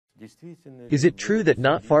Is it true that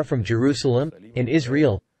not far from Jerusalem, in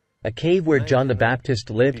Israel, a cave where John the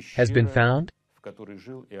Baptist lived has been found?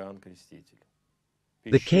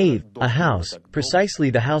 The cave, a house,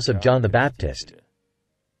 precisely the house of John the Baptist.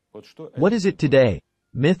 What is it today?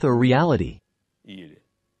 Myth or reality?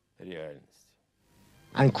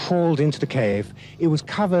 And crawled into the cave. It was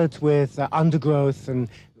covered with undergrowth and...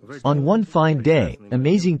 On one fine day,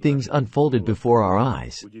 amazing things unfolded before our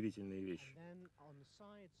eyes.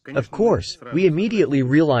 Of course, we immediately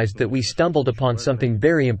realized that we stumbled upon something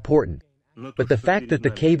very important. But the fact that the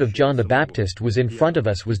cave of John the Baptist was in front of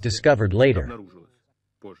us was discovered later.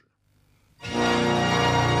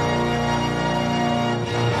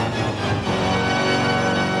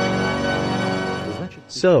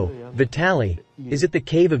 So, Vitaly, is it the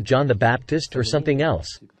cave of John the Baptist or something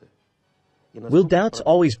else? Will doubts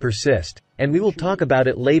always persist, and we will talk about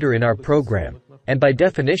it later in our program, and by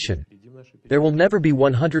definition, there will never be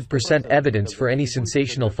 100% evidence for any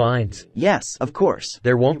sensational finds. Yes, of course.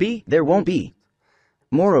 There won't be? There won't be.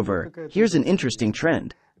 Moreover, here's an interesting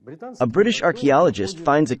trend. A British archaeologist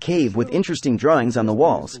finds a cave with interesting drawings on the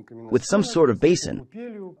walls, with some sort of basin.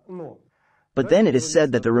 But then it is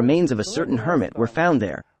said that the remains of a certain hermit were found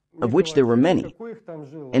there, of which there were many.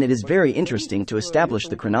 And it is very interesting to establish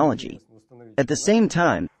the chronology. At the same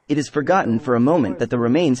time, it is forgotten for a moment that the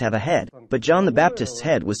remains have a head, but John the Baptist's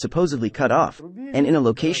head was supposedly cut off, and in a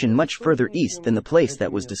location much further east than the place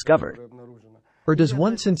that was discovered. Or does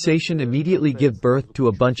one sensation immediately give birth to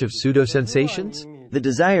a bunch of pseudo-sensations? The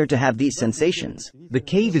desire to have these sensations. The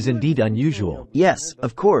cave is indeed unusual. Yes,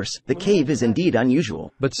 of course, the cave is indeed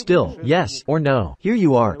unusual. But still, yes or no. Here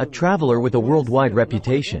you are, a traveler with a worldwide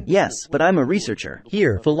reputation. Yes, but I'm a researcher.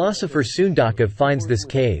 Here, philosopher Sundakov finds this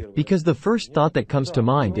cave. Because the first thought that comes to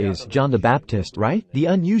mind is John the Baptist, right? The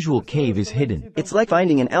unusual cave is hidden. It's like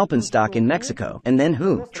finding an alpenstock in Mexico. And then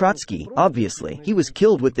who? Trotsky, obviously. He was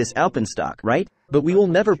killed with this alpenstock, right? But we will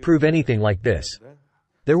never prove anything like this.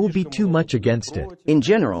 There will be too much against it. In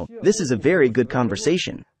general, this is a very good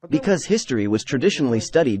conversation, because history was traditionally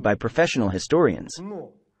studied by professional historians.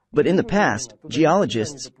 But in the past,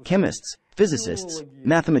 geologists, chemists, physicists,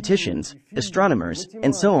 mathematicians, astronomers,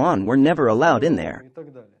 and so on were never allowed in there.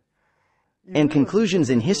 And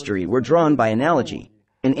conclusions in history were drawn by analogy.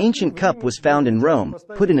 An ancient cup was found in Rome,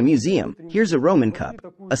 put in a museum. Here's a Roman cup.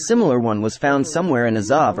 A similar one was found somewhere in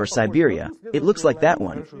Azov or Siberia. It looks like that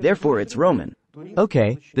one, therefore it's Roman.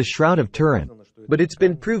 Okay, the Shroud of Turin. But it's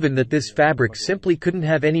been proven that this fabric simply couldn't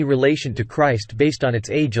have any relation to Christ based on its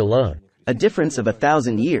age alone. A difference of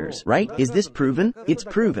 1,000 years, right? Is this proven? It's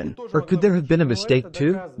proven. Or could there have been a mistake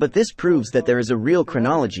too? But this proves that there is a real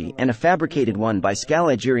chronology and a fabricated one by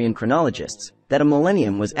Scaligian chronologists, that a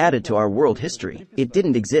millennium was added to our world history. It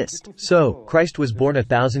didn't exist. So, Christ was born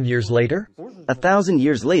 1,000 years later? 1,000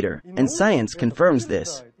 years later, and science confirms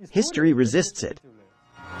this. History resists it.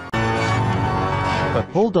 But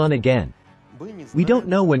hold on again. We don't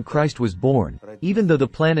know when Christ was born, even though the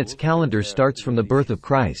planet's calendar starts from the birth of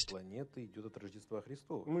Christ.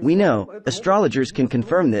 We know, astrologers can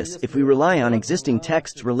confirm this if we rely on existing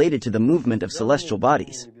texts related to the movement of celestial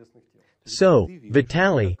bodies. So,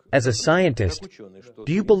 Vitaly, as a scientist,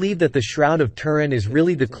 do you believe that the Shroud of Turin is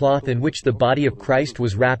really the cloth in which the body of Christ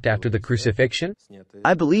was wrapped after the crucifixion?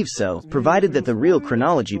 I believe so, provided that the real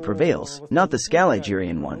chronology prevails, not the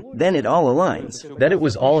Scaligian one. Then it all aligns. That it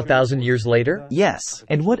was all 1,000 years later? Yes.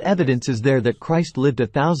 And what evidence is there that Christ lived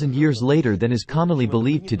 1,000 years later than is commonly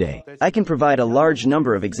believed today? I can provide a large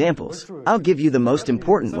number of examples. I'll give you the most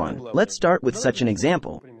important one. Let's start with such an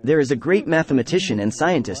example. There is a great mathematician and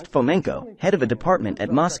scientist, Fomenko, head of a department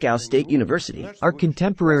at Moscow State University. Our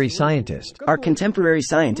contemporary scientist. Our contemporary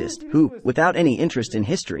scientist, who, without any interest in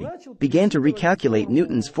history, began to recalculate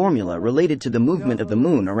Newton's formula related to the movement of the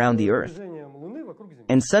moon around the Earth.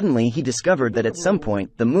 And suddenly he discovered that at some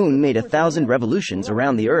point, the moon made 1,000 revolutions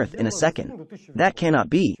around the Earth in a second. That cannot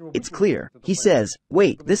be, it's clear. He says,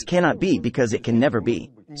 wait, this cannot be because it can never be.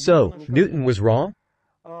 So, Newton was wrong?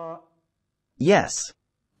 Yes.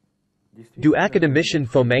 Do academician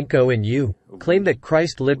Fomenko and you claim that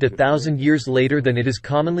Christ lived 1,000 years later than it is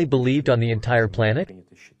commonly believed on the entire planet?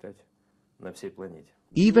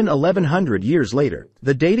 Even 1,100 years later,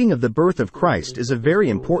 the dating of the birth of Christ is a very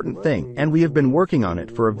important thing, and we have been working on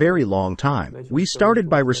it for a very long time. We started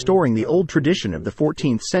by restoring the old tradition of the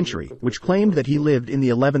 14th century, which claimed that he lived in the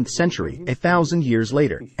 11th century, 1,000 years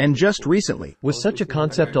later, and just recently. Was such a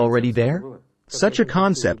concept already there? Such a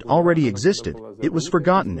concept already existed. It was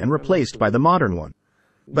forgotten and replaced by the modern one.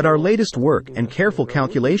 But our latest work and careful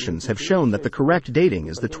calculations have shown that the correct dating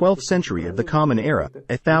is the 12th century of the Common Era,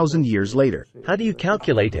 1,000 years later. How do you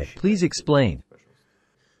calculate it? Please explain.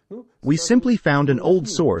 We simply found an old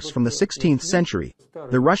source from the 16th century,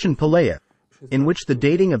 the Russian Palea, in which the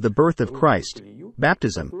dating of the birth of Christ,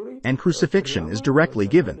 baptism, and crucifixion is directly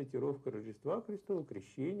given.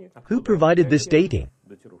 Who provided this dating?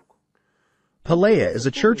 Palea is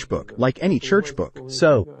a church book, like any church book.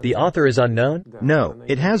 So, the author is unknown? No,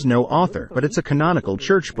 it has no author, but it's a canonical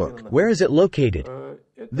church book. Where is it located?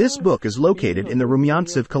 This book is located in the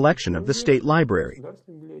Rumyantsev collection of the State Library.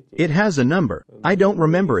 It has a number. I don't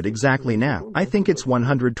remember it exactly now. I think it's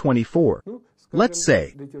 124. Let's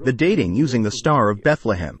say, the dating using the Star of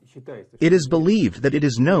Bethlehem. It is believed that it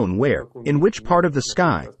is known where, in which part of the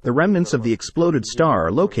sky, the remnants of the exploded star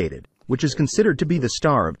are located, which is considered to be the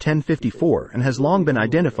star of 1054 and has long been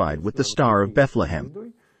identified with the Star of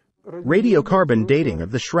Bethlehem. Radiocarbon dating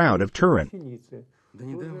of the Shroud of Turin.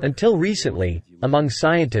 Until recently, among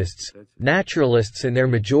scientists, naturalists in their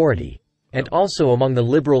majority, and also among the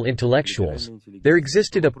liberal intellectuals, there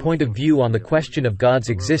existed a point of view on the question of God's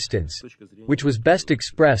existence, which was best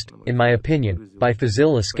expressed, in my opinion, by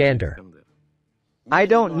Fazil Iskander. I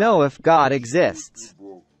don't know if God exists.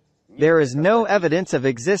 There is no evidence of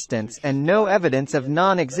existence and no evidence of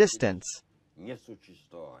non-existence.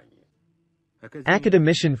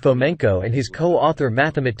 Academician Fomenko and his co-author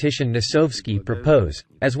mathematician Nosovsky propose,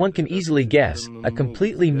 as one can easily guess, a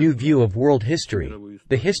completely new view of world history,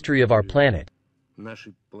 the history of our planet.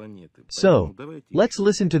 So, let's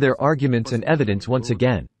listen to their arguments and evidence once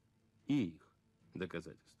again.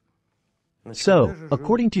 So,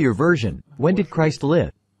 according to your version, when did Christ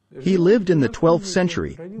live? He lived in the 12th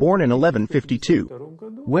century, born in 1152.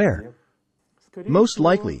 Where? Most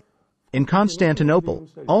likely, in Constantinople,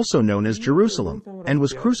 also known as Jerusalem, and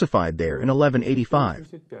was crucified there in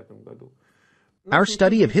 1185. Our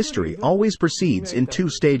study of history always proceeds in two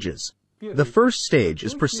stages. The first stage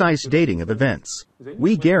is precise dating of events.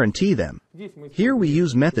 We guarantee them. Here we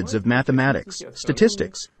use methods of mathematics,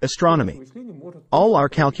 statistics, astronomy. All our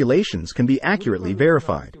calculations can be accurately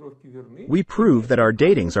verified. We prove that our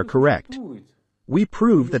datings are correct. We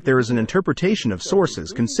prove that there is an interpretation of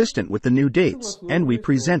sources consistent with the new dates, and we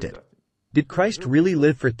present it. Did Christ really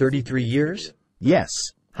live for 33 years? Yes.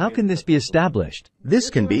 How can this be established? This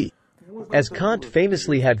can be. As Kant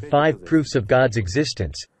famously had 5 proofs of God's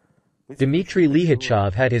existence, Dmitry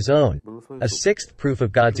Likhachev had his own, a 6th proof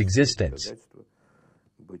of God's existence.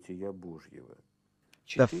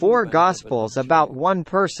 The 4 Gospels about one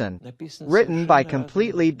person, written by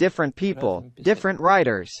completely different people, different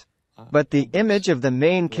writers. But the image of the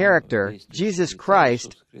main character, Jesus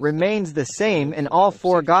Christ, remains the same in all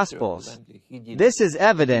 4 Gospels. This is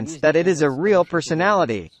evidence that it is a real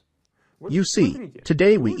personality. You see,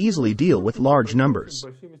 today we easily deal with large numbers.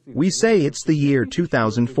 We say it's the year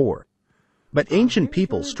 2004. But ancient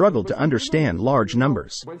people struggled to understand large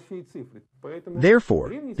numbers. Therefore,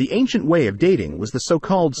 the ancient way of dating was the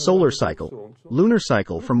so-called solar cycle, lunar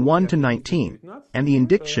cycle from 1 to 19, and the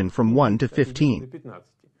indiction from 1 to 15.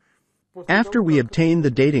 After we obtained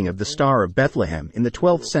the dating of the Star of Bethlehem in the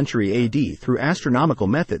 12th century AD through astronomical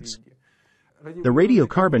methods, the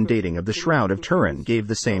radiocarbon dating of the Shroud of Turin gave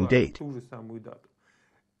the same date.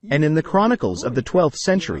 And in the chronicles of the 12th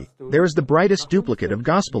century, there is the brightest duplicate of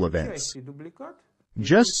gospel events.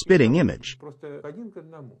 Just spitting image.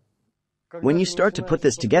 When you start to put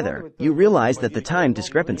this together, you realize that the time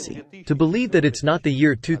discrepancy. To believe that it's not the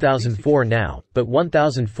year 2004 now, but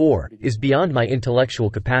 1004, is beyond my intellectual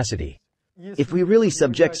capacity. If we really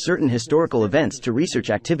subject certain historical events to research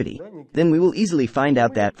activity, then we will easily find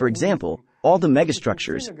out that, for example, all the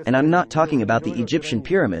megastructures, and I'm not talking about the Egyptian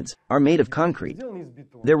pyramids, are made of concrete.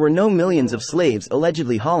 There were no millions of slaves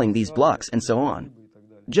allegedly hauling these blocks and so on.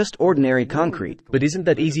 Just ordinary concrete. But isn't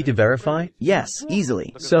that easy to verify? Yes,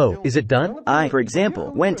 easily. So, is it done? I, for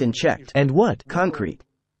example, went and checked. And what? Concrete.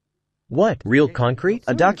 What? Real concrete?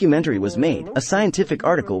 A documentary was made. A scientific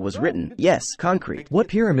article was written. Yes, concrete. What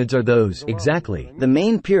pyramids are those, exactly? The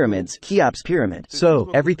main pyramids, Cheops Pyramid.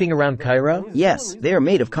 So, everything around Cairo? Yes, they are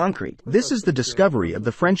made of concrete. This is the discovery of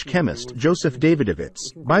the French chemist Joseph Davidovits.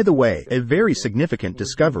 By the way, a very significant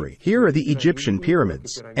discovery. Here are the Egyptian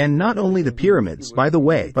pyramids. And not only the pyramids, by the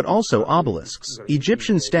way, but also obelisks.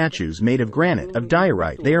 Egyptian statues made of granite, of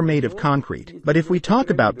diorite, they are made of concrete. But if we talk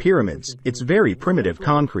about pyramids, it's very primitive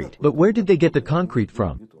concrete. But where did they get the concrete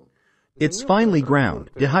from? It's finely ground,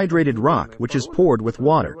 dehydrated rock which is poured with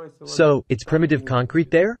water. So, it's primitive concrete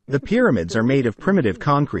there? The pyramids are made of primitive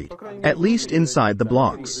concrete, at least inside the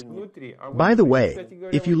blocks. By the way,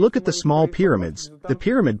 if you look at the small pyramids, the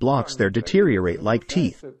pyramid blocks there deteriorate like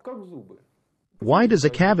teeth. Why does a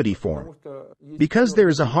cavity form? Because there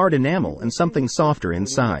is a hard enamel and something softer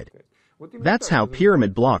inside. That's how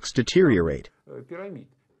pyramid blocks deteriorate.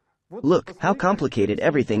 Look how complicated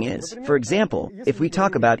everything is. For example, if we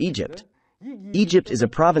talk about Egypt. Egypt is a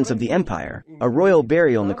province of the empire, a royal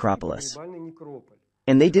burial necropolis.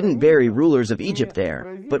 And they didn't bury rulers of Egypt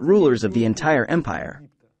there, but rulers of the entire empire.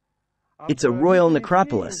 It's a royal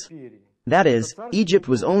necropolis. That is, Egypt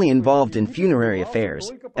was only involved in funerary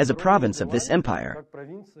affairs, as a province of this empire.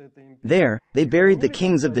 There, they buried the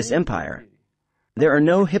kings of this empire. There are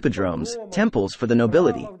no hippodromes, temples for the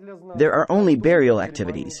nobility. There are only burial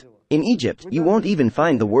activities. In Egypt, you won't even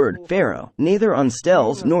find the word pharaoh, neither on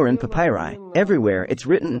steles nor in papyri. Everywhere it's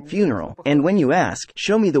written funeral. And when you ask,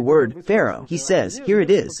 show me the word pharaoh, he says, here it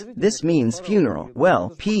is. This means funeral.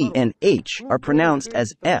 Well, P and H are pronounced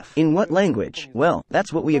as F. In what language? Well,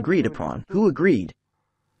 that's what we agreed upon. Who agreed?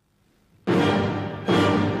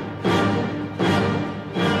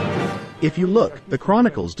 If you look, the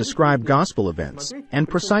chronicles describe gospel events, and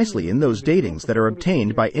precisely in those datings that are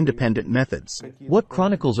obtained by independent methods. What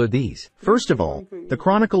chronicles are these? First of all, the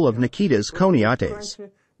chronicle of Nikita's Koniates.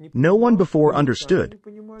 No one before understood,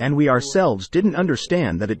 and we ourselves didn't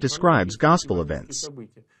understand that it describes gospel events.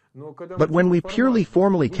 But when we purely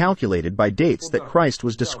formally calculated by dates that Christ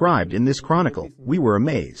was described in this chronicle, we were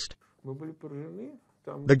amazed.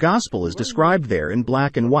 The gospel is described there in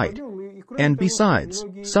black and white. And besides,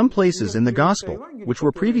 some places in the gospel, which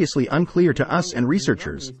were previously unclear to us and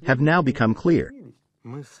researchers, have now become clear.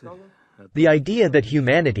 The idea that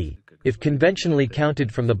humanity, if conventionally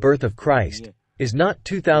counted from the birth of Christ, is not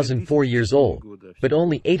 2004 years old, but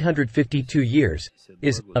only 852 years,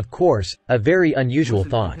 is, of course, a very unusual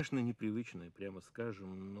thought.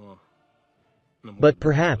 But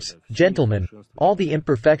perhaps, gentlemen, all the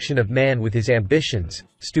imperfection of man with his ambitions,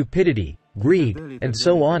 stupidity, greed, and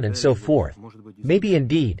so on and so forth, maybe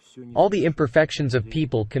indeed, all the imperfections of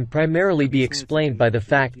people can primarily be explained by the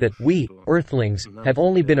fact that we, earthlings, have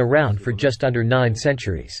only been around for just under 9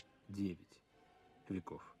 centuries.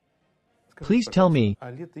 Please tell me,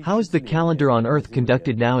 how is the calendar on Earth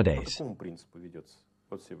conducted nowadays?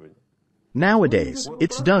 Nowadays,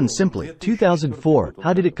 it's done simply. 2004,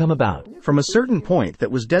 how did it come about? From a certain point that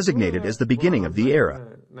was designated as the beginning of the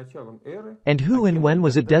era. And who and when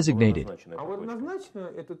was it designated?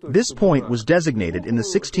 This point was designated in the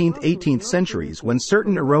 16th, 18th centuries when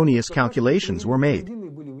certain erroneous calculations were made.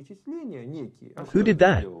 Who did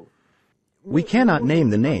that? We cannot name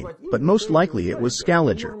the name, but most likely it was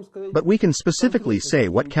Scaliger. But we can specifically say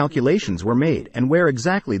what calculations were made and where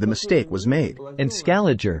exactly the mistake was made. And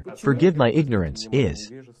Scaliger, forgive my ignorance,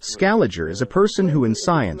 is? Scaliger is a person who in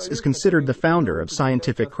science is considered the founder of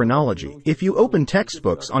scientific chronology. If you open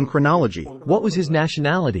textbooks on chronology, What was his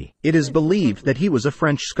nationality? it is believed that he was a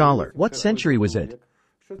French scholar. What century was it?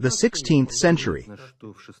 The 16th century.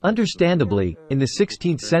 Understandably, in the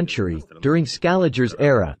 16th century, during Scaliger's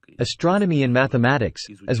era, astronomy and mathematics,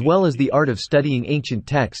 as well as the art of studying ancient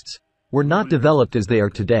texts, were not developed as they are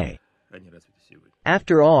today.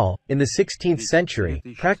 After all, in the 16th century,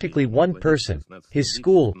 practically one person, his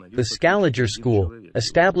school, the Scaliger school,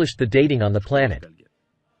 established the dating on the planet.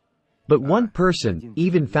 But one person,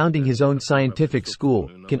 even founding his own scientific school,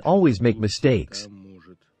 can always make mistakes.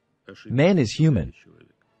 Man is human.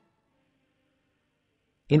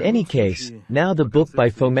 In any case, now the book by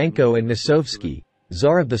Fomenko and Nosovsky,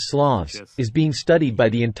 Tsar of the Slavs, is being studied by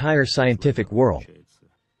the entire scientific world.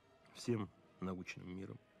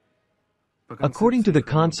 According to the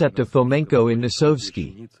concept of Fomenko and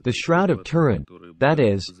Nosovsky, the Shroud of Turin, that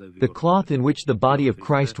is, the cloth in which the body of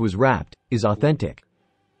Christ was wrapped, is authentic.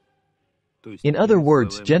 In other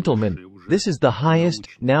words, gentlemen, this is the highest,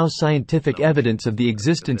 now scientific evidence of the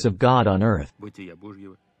existence of God on earth.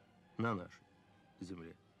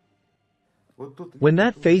 When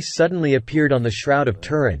that face suddenly appeared on the Shroud of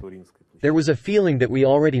Turin, there was a feeling that we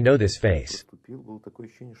already know this face.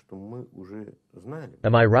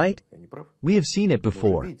 Am I right? We have seen it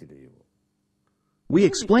before. We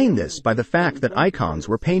explain this by the fact that icons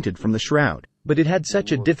were painted from the shroud. But it had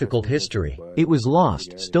such a difficult history. It was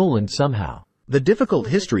lost, stolen somehow. The difficult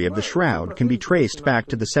history of the shroud can be traced back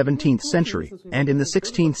to the 17th century, and in the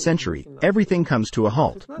 16th century, everything comes to a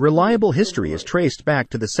halt. Reliable history is traced back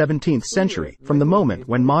to the 17th century, from the moment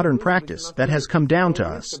when modern practice that has come down to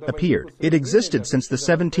us appeared. It existed since the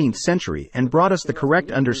 17th century and brought us the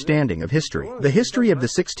correct understanding of history. The history of the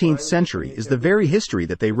 16th century is the very history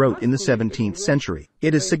that they wrote in the 17th century.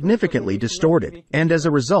 It is significantly distorted, and as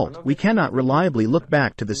a result, we cannot reliably look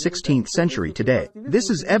back to the 16th century today. This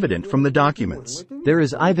is evident from the documents. There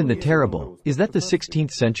is Ivan the Terrible. Is that the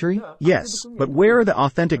 16th century? Yes, but where are the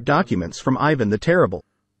authentic documents from Ivan the Terrible?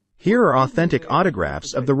 Here are authentic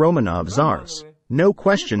autographs of the Romanov Tsars. No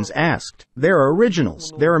questions asked. There are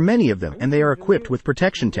originals. There are many of them, and they are equipped with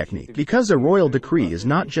protection technique. Because a royal decree is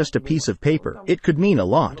not just a piece of paper, it could mean a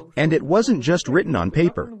lot. And it wasn't just written on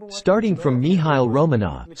paper. Starting from Mikhail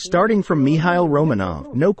Romanov,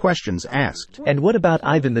 no questions asked. And what about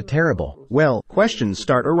Ivan the Terrible? Well, questions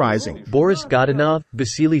start arising. Boris Godunov,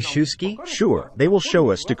 Vasily Shuisky? Sure, they will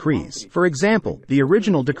show us decrees. For example, the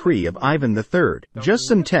original decree of Ivan III, just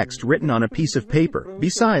some text written on a piece of paper.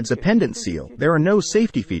 Besides a pendant seal, there are no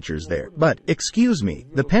safety features there. But, excuse me,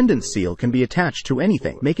 the pendant seal can be attached to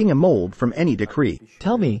anything, making a mold from any decree.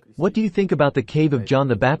 Tell me, what do you think about the cave of John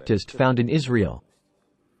the Baptist found in Israel?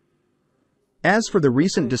 As for the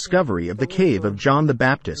recent discovery of the cave of John the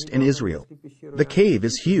Baptist in Israel, the cave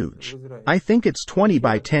is huge. I think it's 20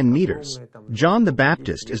 by 10 meters. John the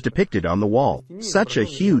Baptist is depicted on the wall. Such a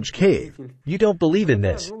huge cave. You don't believe in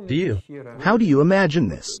this, do you? How do you imagine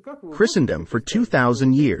this? Christendom for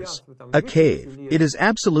 2,000 years. A cave. It is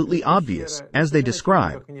absolutely obvious, as they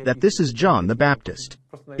describe, that this is John the Baptist.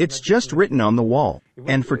 It's just written on the wall.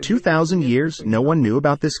 And for 2,000 years, no one knew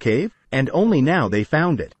about this cave? And only now they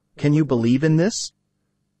found it. Can you believe in this?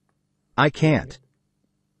 I can't.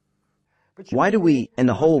 Why do we, and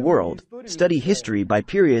the whole world, study history by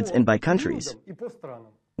periods and by countries?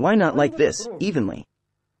 Why not like this, evenly?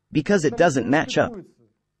 Because it doesn't match up.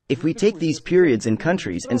 If we take these periods and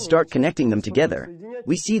countries and start connecting them together,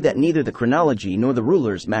 we see that neither the chronology nor the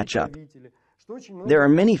rulers match up. There are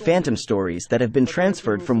many phantom stories that have been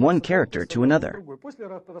transferred from one character to another.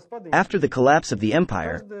 After the collapse of the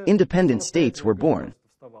empire, independent states were born.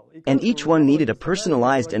 And each one needed a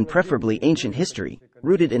personalized and preferably ancient history,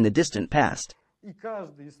 rooted in the distant past.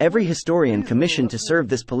 Every historian commissioned to serve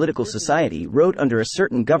this political society wrote under a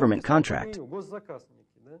certain government contract.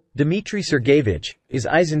 Dmitry Sergeyevich, is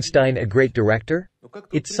Eisenstein a great director?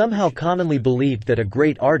 It's somehow commonly believed that a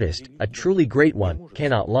great artist, a truly great one,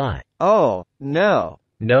 cannot lie. Oh, no.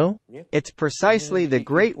 No? It's precisely the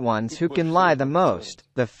great ones who can lie the most.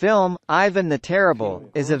 The film, Ivan the Terrible,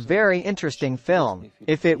 is a very interesting film.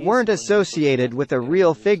 If it weren't associated with a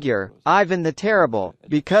real figure, Ivan the Terrible,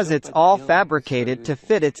 because it's all fabricated to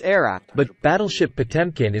fit its era. But Battleship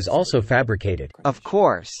Potemkin is also fabricated. Of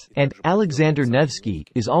course. And Alexander Nevsky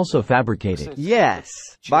is also fabricated. Yes.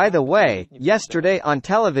 By the way, yesterday on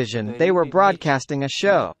television they were broadcasting a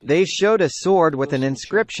show. They showed a sword with an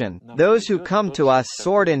inscription, "Those who come to us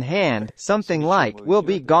sword in hand," something like, "We'll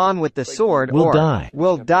be gone with the sword," We'll or die.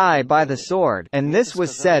 "We'll die by the sword." And this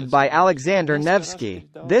was said by Alexander Nevsky.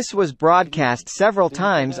 This was broadcast several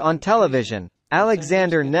times on television.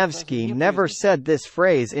 Alexander Nevsky never said this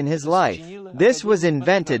phrase in his life. This was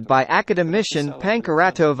invented by academician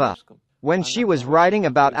Pankratova. When she was writing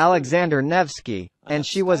about Alexander Nevsky, and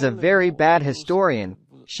she was a very bad historian,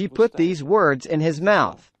 she put these words in his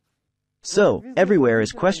mouth. So, everywhere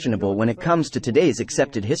is questionable when it comes to today's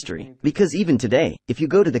accepted history. Because even today, if you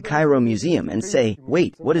go to the Cairo Museum and say,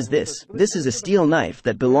 "Wait, what is this? This is a steel knife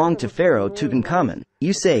that belonged to Pharaoh Tutankhamun,"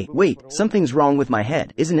 you say, "Wait, something's wrong with my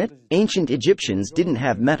head, isn't it? Ancient Egyptians didn't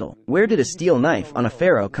have metal. Where did a steel knife on a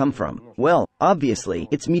pharaoh come from?" Well, obviously,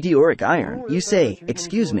 it's meteoric iron. You say,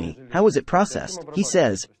 "Excuse me, how was it processed?" He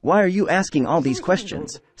says, "Why are you asking all these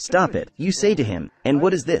questions? Stop it." You say to him, "And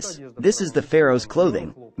what is this?" "This is the pharaoh's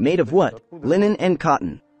clothing." "Made of what?" "Linen and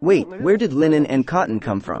cotton." Wait, where did linen and cotton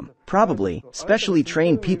come from? Probably, specially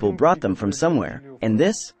trained people brought them from somewhere. And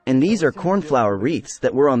this? And these are cornflower wreaths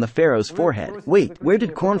that were on the pharaoh's forehead. Wait, where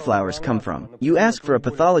did cornflowers come from? You ask for a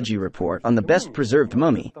pathology report on the best preserved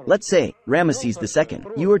mummy. Let's say, Ramesses II.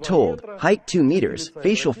 You are told, height 2 meters,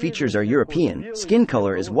 facial features are European, skin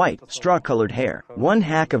color is white, straw-colored hair. One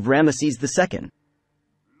hack of Ramesses II.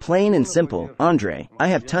 Plain and simple, Andre. I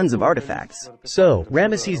have tons of artifacts. So,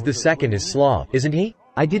 Ramesses II is Slav, isn't he?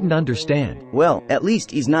 I didn't understand. Well, at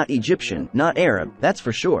least he's not Egyptian, not Arab, that's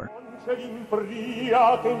for sure.